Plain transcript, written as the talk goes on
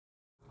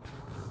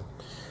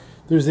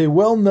There's a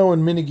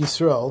well-known minig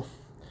Yisrael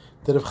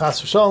that if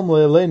Chas v'Shalom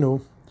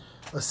le'aleinu,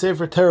 a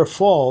Sefer Torah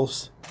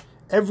falls,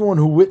 everyone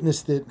who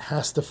witnessed it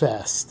has to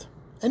fast.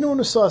 Anyone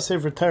who saw a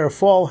Sefer Torah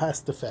fall has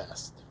to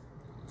fast.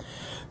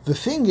 The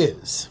thing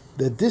is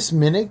that this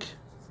minig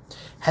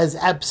has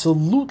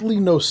absolutely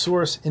no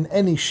source in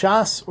any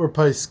Shas or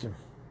Paiskim.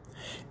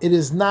 It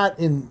is not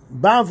in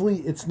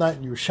Bavli, it's not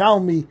in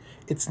Yerushalmi,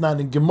 it's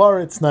not in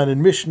Gemara, it's not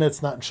in Mishnah,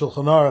 it's not in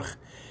Shulchan Aruch.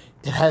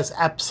 It has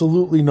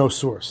absolutely no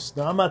source.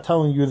 Now, I'm not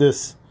telling you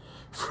this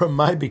from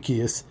my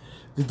Bikiyas.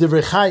 The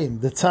Divrei Chaim,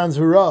 the Tzanz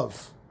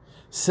Harav,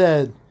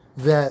 said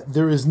that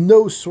there is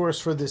no source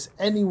for this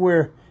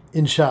anywhere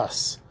in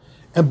Shas.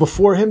 And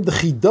before him, the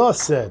Chidah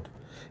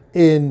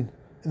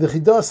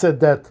said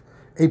that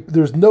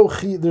there's no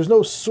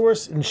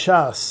source in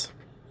Shas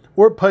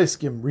or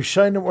Paiskim,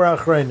 Rishainim or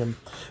Achrayim,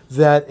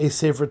 that a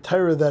Sefer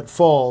Torah that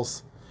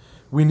falls,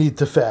 we need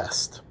to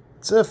fast.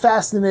 It's a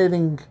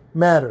fascinating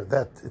matter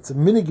that it's a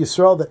minig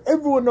Yisrael that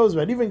everyone knows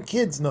about. Even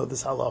kids know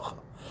this halacha,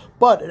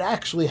 but it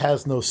actually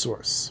has no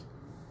source.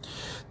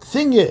 The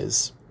thing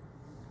is,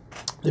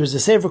 there's a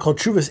sefer called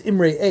Truvas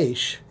Imrei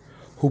Eish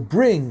who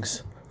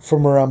brings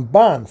from a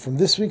Ramban from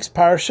this week's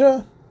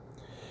parsha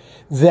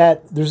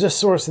that there's a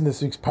source in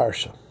this week's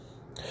parsha.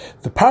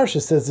 The parsha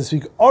says this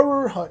week,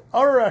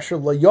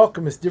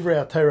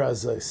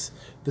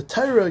 the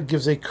Torah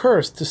gives a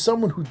curse to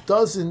someone who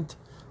doesn't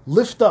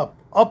lift up,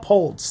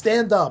 uphold,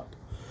 stand up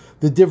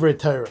the Divrei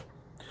Torah.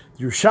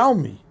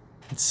 Yerushalmi,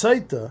 in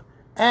Saita,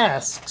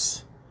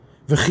 asks,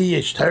 V'chi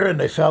yesh Torah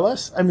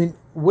nefelas? I mean,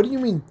 what do you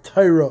mean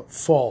Torah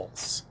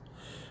falls?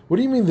 What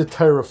do you mean the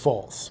Torah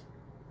falls?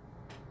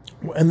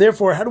 And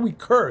therefore, how do we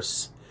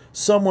curse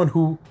someone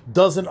who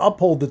doesn't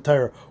uphold the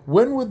Torah?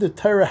 When would the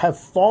Torah have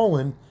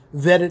fallen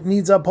that it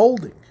needs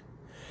upholding?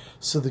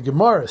 So the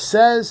Gemara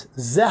says,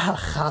 Zeha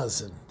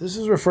Chazan. This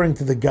is referring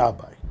to the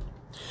Gabbai.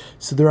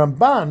 So the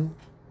Ramban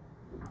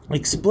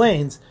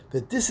explains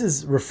that this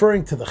is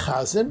referring to the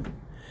Chazan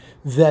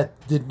that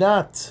did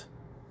not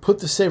put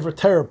the Sefer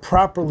Torah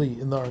properly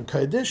in the Aron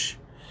Kodesh,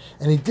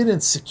 and he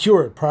didn't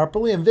secure it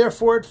properly, and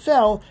therefore it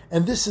fell,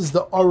 and this is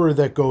the Arur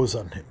that goes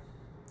on him.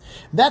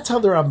 That's how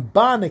the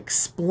Ramban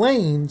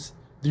explains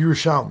the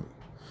Yerushalmi.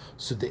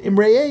 So the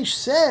Imrei Eish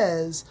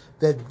says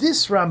that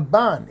this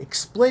Ramban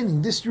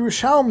explaining this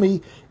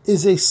Yerushalmi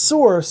is a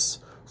source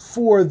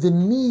for the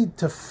need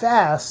to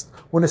fast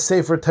when a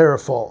Sefer Torah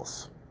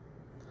falls.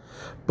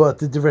 But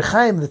the Divrei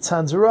Chaim, the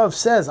Tzanz Harav,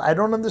 says, I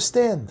don't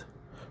understand.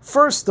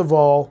 First of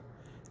all,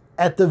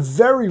 at the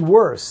very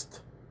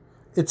worst,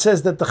 it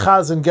says that the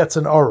Chazan gets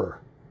an Arur.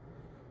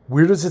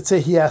 Where does it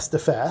say he has to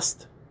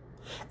fast?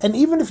 And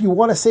even if you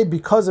want to say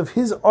because of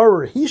his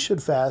Arur he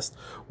should fast,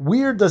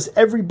 where does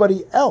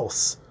everybody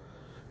else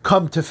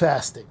come to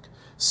fasting?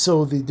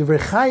 So the Divrei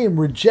Chaim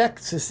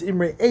rejects this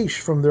Imrei Eish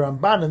from the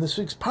Ramban in this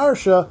week's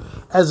Parsha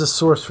as a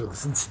source for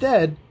this.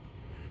 Instead,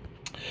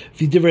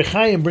 the Divrei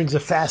Chaim brings a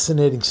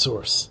fascinating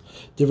source.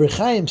 Divrei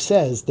Chaim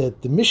says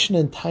that the Mishnah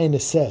in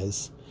Tainus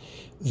says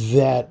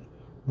that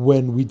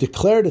when we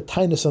declared a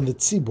Tainus on the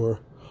Tzibur,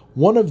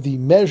 one of the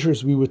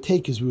measures we would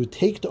take is we would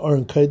take the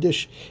Aron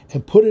Kodesh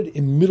and put it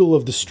in the middle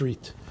of the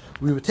street.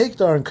 We would take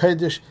the Aron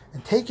Kodesh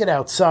and take it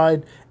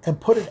outside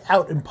and put it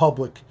out in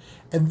public.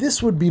 And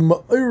this would be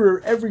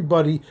ma'urer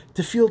everybody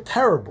to feel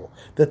terrible.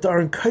 That the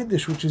Aron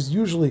Kodesh, which is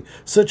usually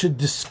such a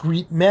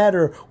discreet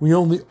matter, we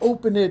only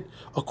open it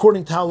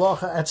according to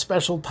halacha at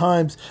special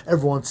times.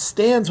 Everyone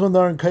stands when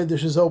the Aron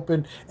Kodesh is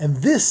open. And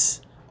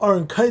this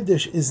Aron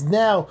Kodesh is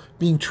now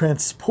being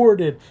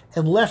transported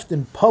and left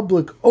in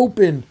public,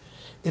 open.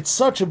 It's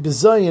such a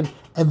bizayon,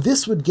 and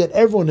this would get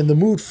everyone in the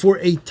mood for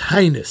a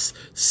tainus.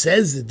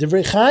 Says the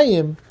Divrei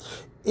Chaim,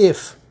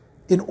 if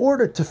in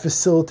order to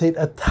facilitate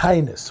a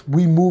tainus,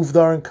 we move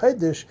the Aron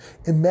Kodesh,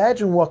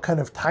 imagine what kind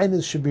of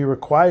tainus should be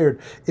required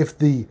if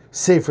the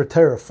Sefer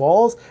Torah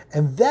falls,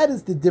 and that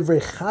is the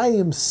Divrei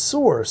Chaim's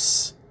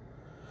source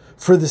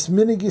for this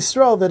minig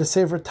Yisrael that a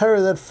Sefer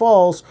Torah that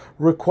falls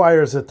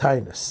requires a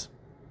tainus.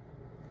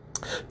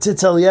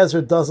 Tzitz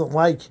Eliezer doesn't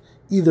like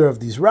either of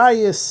these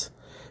rayas,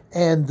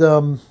 and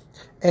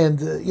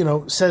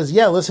says,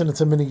 yeah, listen, it's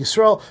a minig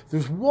Yisrael.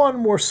 There's one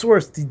more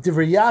source, the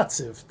Divrei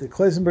Yatziv, the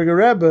Kleisenberger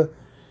Rebbe,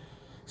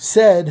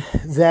 said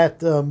that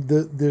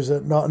there's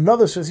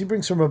another source. He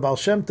brings from a Baal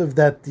Shem Tov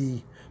that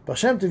the Baal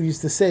Shem Tov used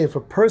to say, if a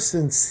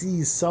person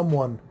sees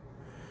someone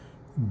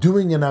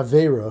doing an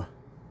Aveira,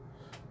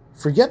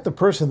 forget the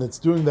person that's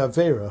doing the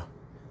Aveira.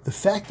 The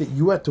fact that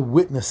you had to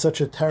witness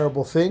such a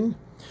terrible thing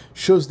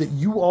shows that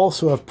you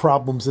also have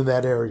problems in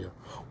that area.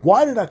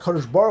 Why did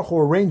HaKadosh Baruch Hu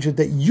arrange it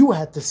that you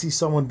had to see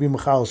someone be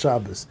Mechal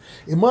Shabbos?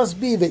 It must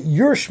be that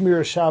your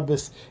Shmir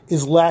Shabbos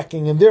is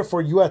lacking, and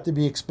therefore you have to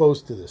be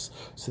exposed to this.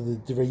 So the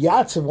Divrei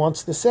Yatziv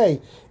wants to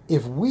say,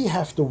 if we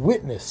have to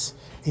witness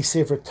a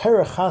Sefer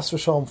Torah Chas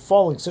v'Shalom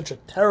falling, such a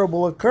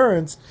terrible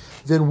occurrence,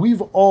 then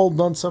we've all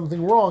done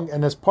something wrong,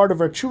 and as part of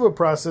our tshuva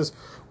process,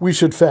 we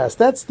should fast.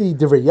 That's the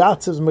Divrei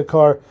Yatziv's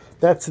Makar,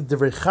 that's the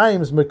Divrei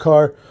Chaim's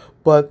Makar,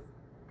 but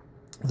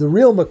the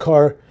real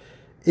Makar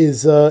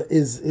is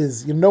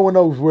no one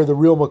knows where the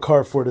real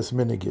Makar for this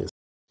minig is.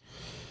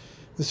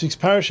 This week's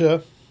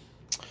parasha,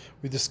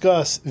 we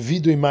discuss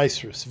Vidui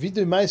Maisrus.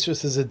 Vidui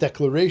Maisrus is a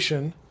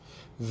declaration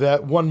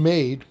that one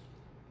made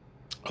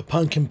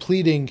upon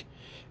completing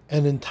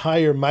an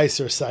entire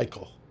Meiser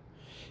cycle.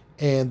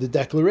 And the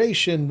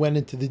declaration went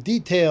into the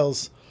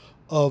details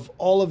of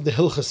all of the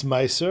Hilchas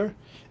Meiser,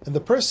 and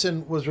the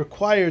person was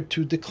required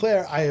to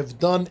declare, I have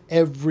done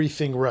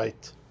everything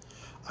right.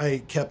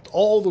 I kept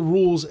all the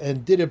rules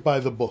and did it by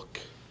the book.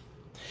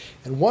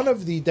 And one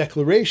of the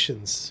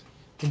declarations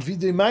in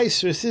Vidui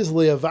Maisrus is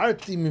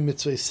Le'avarti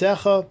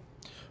mitzvosecha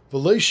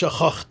v'lo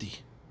shachachti.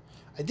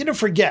 I didn't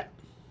forget.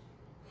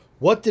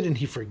 What didn't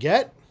he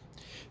forget?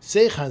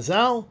 Say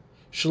Chazal,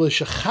 shelo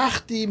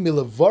shachachti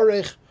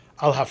milevorech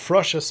al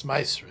hafrashas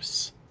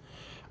Maisrus.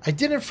 I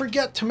didn't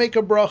forget to make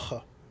a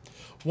bracha.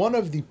 One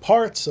of the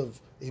parts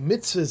of a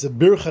mitzvah is a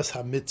birchas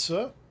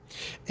hamitzvah,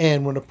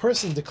 and when a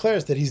person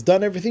declares that he's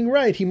done everything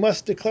right, he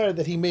must declare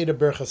that he made a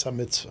birchas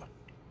hamitzvah.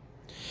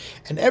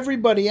 And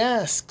everybody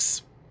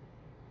asks,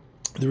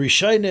 the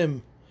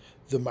Rishonim,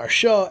 the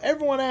Marsha,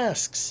 everyone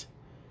asks,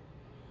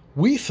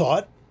 we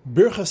thought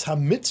birchas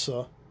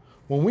hamitzvah,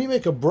 when we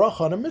make a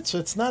bracha on a mitzvah,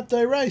 it's not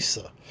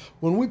dairaisa.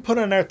 When we put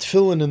on our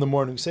tefillin in the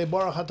morning, we say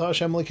Baruch atah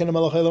Hashem Elokeinu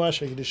melech haolam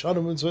asher kiddushanu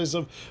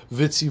mitzvosav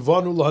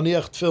v'tzivanu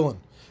lahaniach tefillin.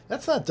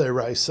 That's not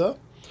dairaisa.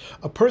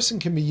 A person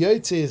can be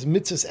yotze his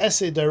mitzvahs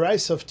essay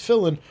dairaisa of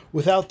tefillin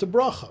without the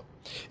bracha.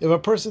 If a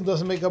person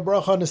doesn't make a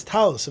bracha on his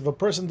talis, if a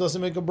person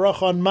doesn't make a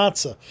bracha on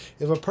matzah,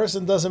 if a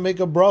person doesn't make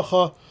a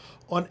bracha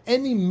on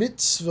any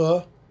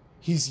mitzvah,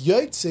 he's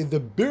yotze. The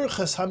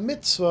birchas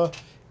hamitzvah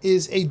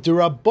is a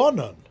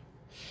d'Rabbanan.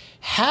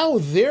 How,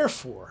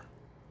 therefore,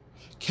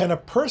 can a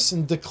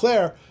person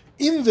declare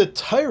in the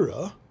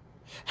Torah?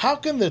 How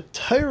can the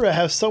Torah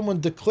have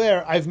someone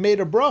declare, I've made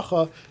a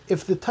bracha,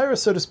 if the Torah,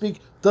 so to speak,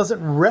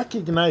 doesn't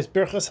recognize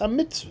Birchas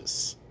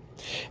HaMitzvahs?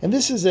 And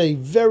this is a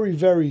very,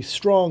 very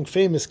strong,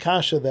 famous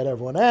kasha that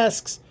everyone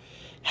asks.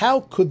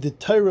 How could the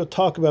Torah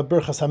talk about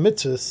Birchas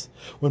HaMitzvahs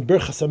when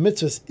Birchas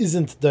HaMitzvahs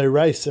isn't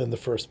Dairaisa in the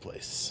first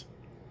place?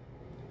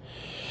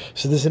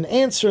 So there's an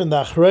answer in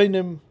the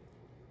Achronim.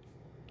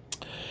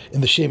 In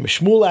the Shem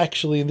Shmuel,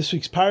 actually, in this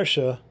week's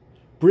parsha,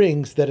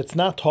 brings that it's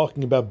not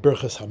talking about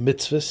Birchas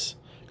HaMitzvahs,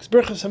 because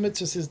Birchas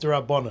HaMitzvahs is the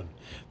Rabbanan.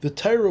 The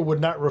Torah would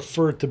not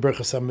refer to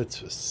Birchas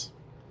HaMitzvahs.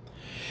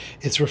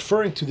 It's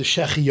referring to the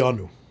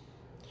Shechiyanu,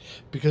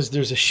 because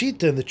there's a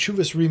Shita in the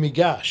Chuvas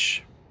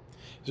Rimigash,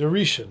 there's a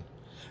Rishon,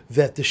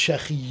 that the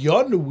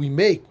Shechiyanu we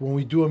make when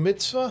we do a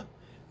mitzvah,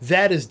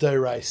 that is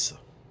Dairaisa.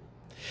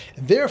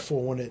 And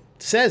therefore, when it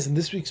says in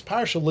this week's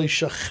parsha, Lo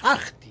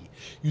shachachti,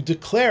 you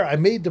declare, I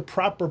made the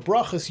proper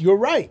brachas, you're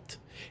right.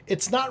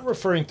 It's not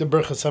referring to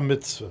Birchas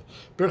HaMitzvah.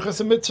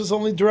 Birchas HaMitzvah is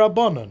only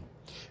d'Rabbanan.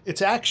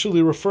 It's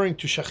actually referring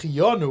to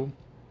Shechiyanu,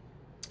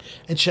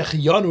 and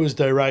Shechiyanu is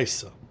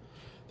Dairaisa.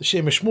 The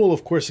Shem Shmuel,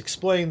 of course,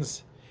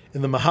 explains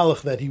in the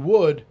Mahalach that he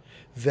would,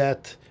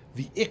 that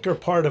the ikar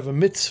part of a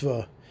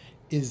mitzvah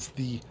is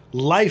the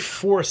life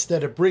force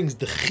that it brings,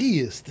 the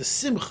chiyas, the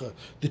simcha,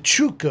 the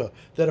tshuka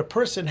that a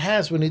person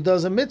has when he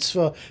does a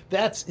mitzvah.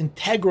 That's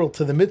integral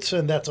to the mitzvah,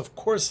 and that's of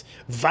course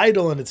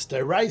vital, and it's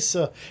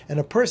deraisa. And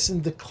a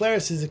person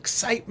declares his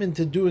excitement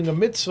to doing a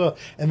mitzvah,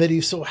 and that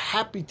he's so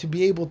happy to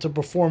be able to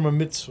perform a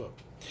mitzvah.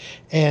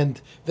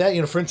 And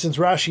that, for instance,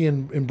 Rashi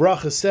in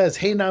Bracha says,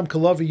 Hey nam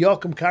kalavi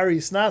yakum kari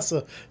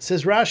isnasa,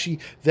 says Rashi,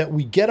 that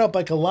we get up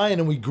like a lion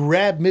and we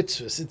grab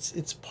mitzvahs.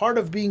 It's part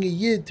of being a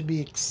yid to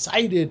be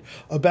excited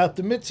about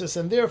the mitzvahs,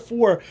 and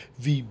therefore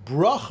the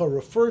bracha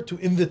referred to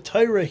in the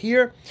Torah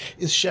here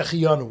is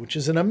Shechiyanu, which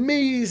is an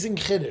amazing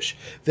chiddush,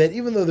 that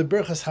even though the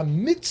Birchas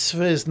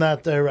HaMitzvah is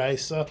not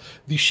Dairaisa,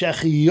 the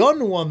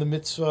Shechiyanu on the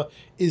mitzvah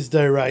is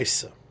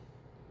Dairaisa.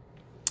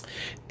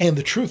 And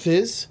the truth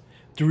is,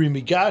 the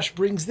Rimigash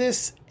brings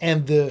this,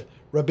 and the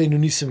Rabbeinu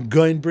Nisim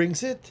Gaon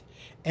brings it,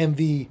 and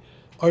the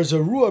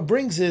Arzarua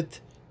brings it,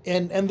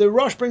 and the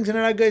Rosh brings it,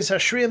 and Agais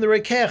Hashri and the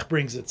Rekeach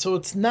brings it. So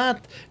it's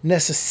not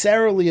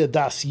necessarily a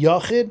Das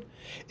Yachid,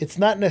 it's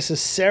not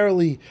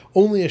necessarily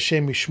only a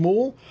Shem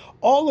Shmuel.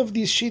 All of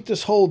these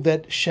Shitas hold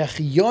that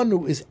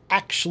Shechiyanu is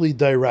actually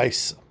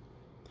Dairaisa.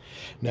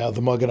 Now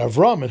the Magen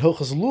Avram in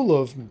Hilchas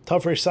Lulav,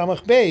 Tafresh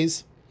Samach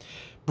Beis,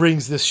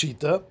 brings this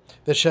Shita,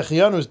 that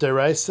Shechiyanu is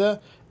Dairaisa,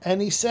 and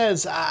he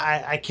says,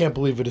 I can't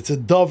believe it, it's a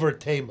Dover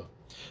Tema.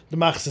 The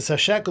Machzis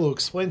HaShekel, who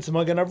explains to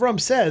Magen Avram,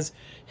 says,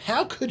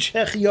 how could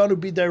Shechiyanu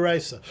be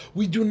Dairaisa?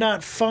 We do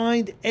not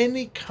find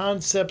any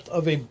concept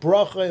of a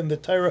bracha in the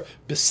Torah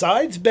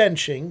besides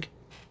benching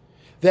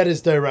that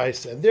is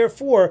Dairaisa. And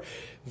therefore,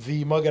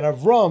 the Magen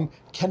Avram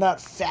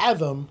cannot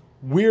fathom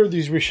where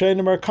these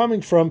Rishonim are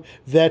coming from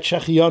that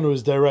Shechiyanu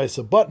is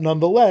Dairaisa. But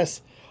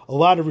nonetheless, a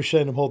lot of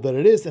Rishonim hold that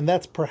it is, and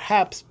that's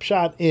perhaps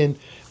pshat in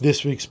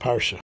this week's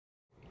parsha.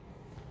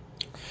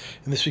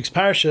 In this week's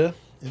parsha,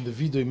 in the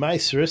Vidui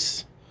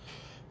Maisrus,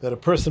 that a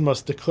person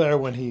must declare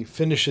when he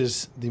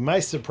finishes the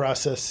Meiser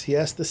process, he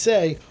has to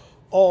say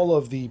all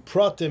of the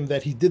pratim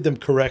that he did them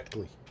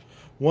correctly.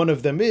 One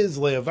of them is,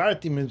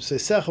 Le'avarti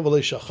mitzvosecha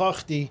v'lo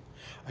shachachti,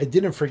 I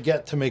didn't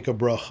forget to make a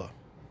bracha.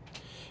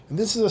 And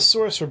this is a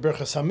source for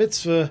Birchas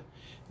HaMitzvah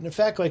And in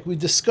fact, like we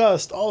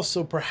discussed,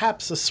 also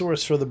perhaps a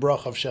source for the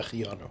bracha of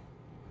Shehecheyanu.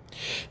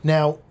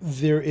 Now,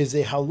 there is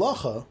a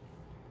halacha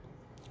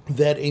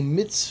that a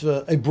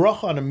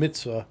bracha on a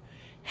mitzvah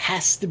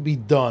has to be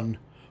done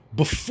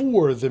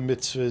before the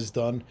mitzvah is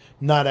done,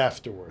 not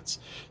afterwards.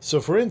 So,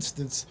 for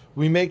instance,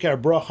 we make our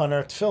bracha on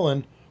our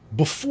tefillin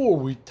before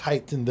we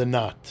tighten the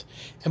knot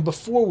and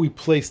before we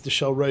place the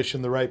shel rosh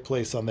in the right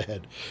place on the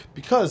head,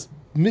 because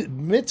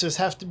mitzvahs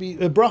have to be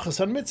brachas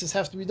on mitzvahs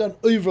have to be done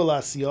over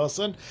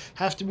l'asiyasan,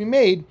 have to be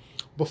made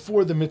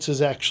before the mitzvah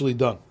is actually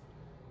done.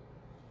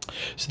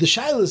 So the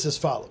shaila is as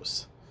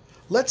follows.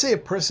 Let's say a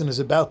person is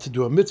about to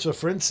do a mitzvah.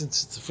 For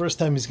instance, it's the first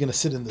time he's going to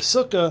sit in the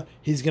sukkah.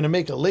 He's going to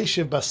make a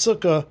leishiv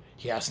basukkah.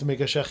 He has to make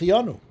a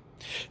Shehecheyanu.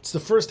 It's the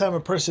first time a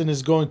person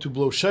is going to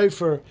blow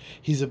shofar.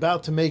 He's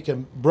about to make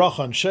a bracha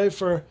on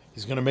shofar.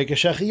 He's going to make a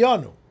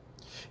Shehecheyanu.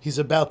 He's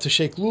about to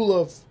shake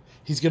lulav.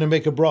 He's going to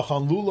make a bracha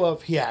on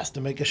lulav. He has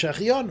to make a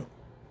Shehecheyanu.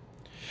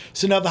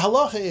 So now the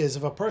halacha is,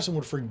 if a person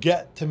would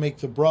forget to make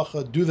the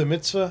bracha, do the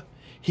mitzvah,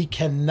 he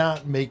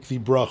cannot make the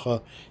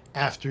bracha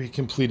after he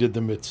completed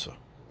the mitzvah.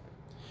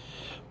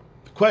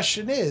 The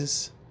question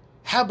is,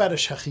 how about a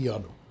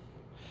Shehecheyanu?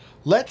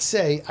 Let's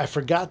say I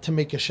forgot to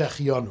make a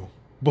Shehecheyanu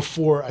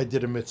before I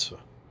did a mitzvah.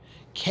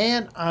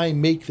 Can I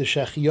make the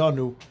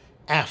Shehecheyanu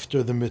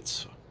after the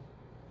mitzvah?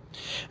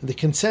 And the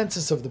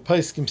consensus of the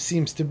poskim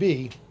seems to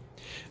be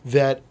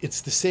that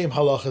it's the same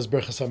halacha as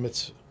Berachas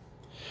HaMitzvah.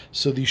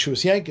 So the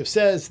Yeshua Yankov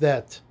says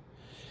that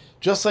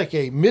just like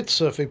a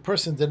mitzvah, if a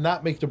person did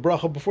not make the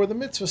bracha before the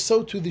mitzvah,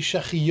 so too the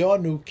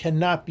Shehecheyanu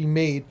cannot be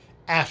made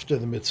after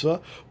the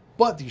mitzvah.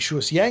 But the Yeshua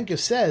Yankov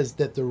says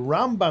that the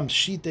Rambam's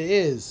shita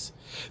is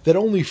that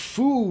only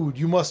food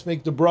you must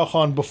make the bracha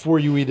on before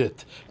you eat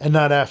it, and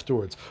not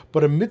afterwards.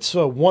 But a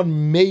mitzvah,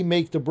 one may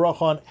make the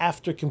bracha on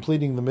after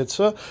completing the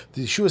mitzvah.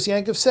 The Yeshua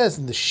Yankov says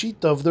in the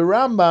shita of the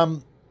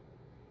Rambam,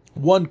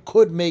 one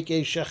could make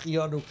a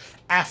Shehecheyanu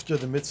after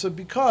the mitzvah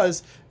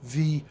because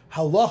the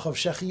halach of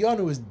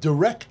Shehecheyanu is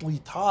directly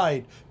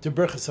tied to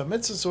Berachas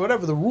HaMitzvah. So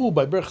whatever the rule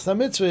by Berachas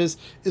HaMitzvah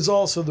is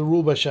also the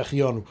rule by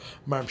Shehecheyanu.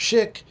 Maram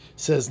Shik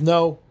says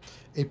no,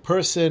 a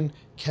person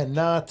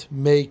cannot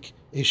make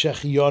a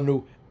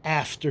Shehecheyanu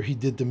after he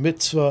did the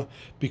mitzvah,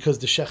 because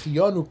the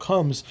Shehecheyanu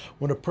comes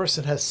when a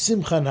person has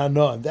simcha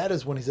hana, and that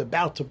is when he's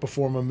about to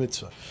perform a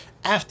mitzvah.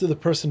 After the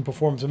person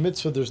performs a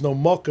mitzvah, there's no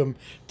mokum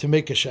to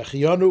make a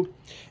Shehecheyanu,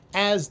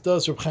 as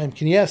does Reb Chaim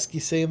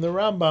Kanievsky say in the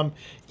Rambam.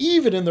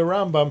 Even in the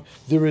Rambam,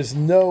 there is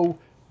no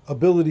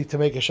ability to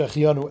make a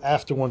Shehecheyanu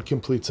after one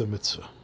completes a mitzvah.